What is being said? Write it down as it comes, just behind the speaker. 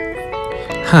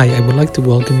Hi, I would like to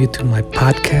welcome you to my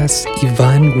podcast,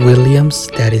 Ivan Williams.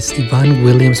 That is Ivan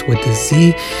Williams with a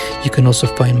Z. You can also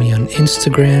find me on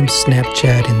Instagram,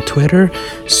 Snapchat, and Twitter.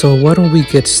 So, why don't we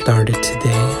get started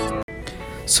today?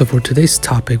 So, for today's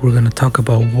topic, we're going to talk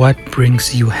about what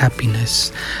brings you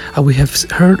happiness. We have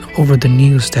heard over the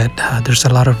news that there's a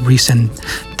lot of recent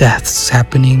deaths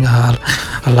happening, a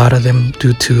lot of them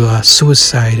due to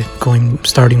suicide,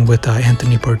 starting with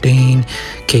Anthony Bourdain,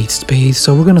 Kate Spade.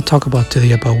 So, we're going to talk about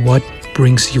today about what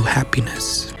brings you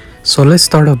happiness. So let's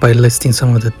start off by listing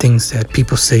some of the things that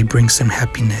people say brings them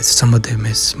happiness. Some of them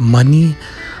is money,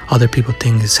 other people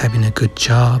think is having a good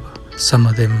job, some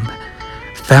of them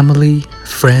family,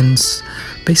 friends,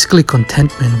 basically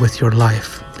contentment with your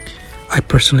life. I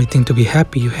personally think to be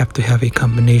happy, you have to have a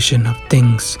combination of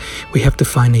things. We have to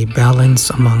find a balance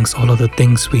amongst all of the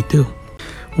things we do.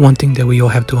 One thing that we all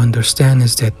have to understand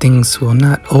is that things will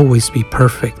not always be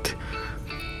perfect.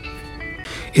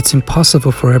 It's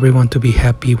impossible for everyone to be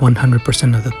happy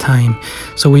 100% of the time.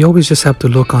 So we always just have to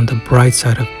look on the bright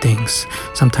side of things.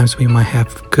 Sometimes we might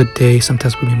have good days,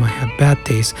 sometimes we might have bad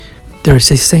days. There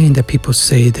is a saying that people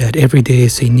say that every day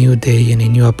is a new day and a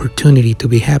new opportunity to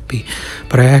be happy.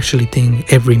 But I actually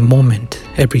think every moment,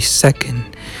 every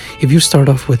second, if you start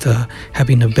off with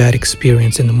having a bad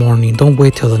experience in the morning, don't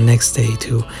wait till the next day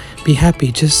to be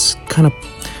happy. Just kind of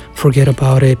forget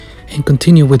about it and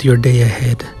continue with your day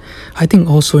ahead. I think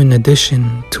also in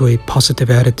addition to a positive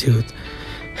attitude,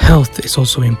 health is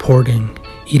also important.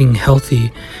 Eating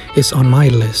healthy is on my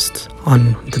list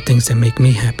on the things that make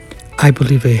me happy. I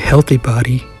believe a healthy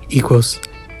body equals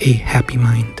a happy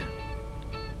mind.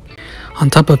 On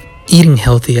top of eating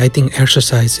healthy, I think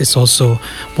exercise is also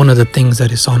one of the things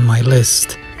that is on my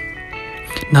list.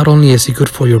 Not only is it good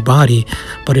for your body,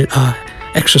 but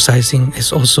exercising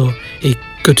is also a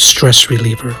good stress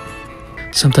reliever.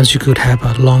 Sometimes you could have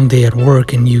a long day at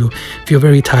work and you feel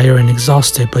very tired and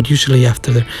exhausted, but usually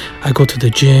after I go to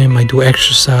the gym, I do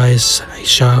exercise, I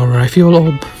shower, I feel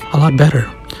a lot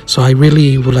better. So I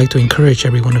really would like to encourage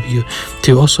every one of you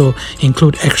to also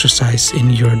include exercise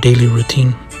in your daily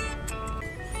routine.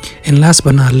 And last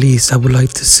but not least, I would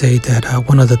like to say that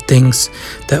one of the things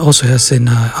that also has a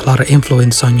lot of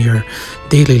influence on your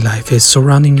daily life is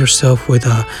surrounding yourself with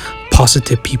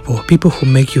positive people who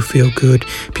make you feel good,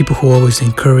 people who always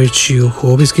encourage you, who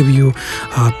always give you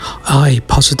a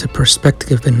positive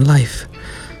perspective in life.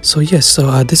 So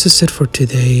this is it for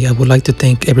today. I would like to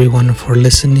thank everyone for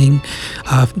listening.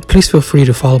 Please feel free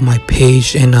to follow my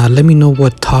page and let me know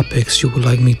what topics you would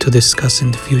like me to discuss in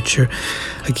the future.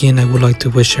 Again, I would like to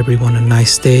wish everyone a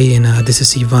nice day. And this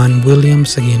is Ivan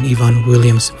Williams. Again, Ivan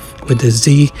Williams with a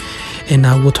Z. And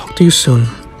we'll talk to you soon.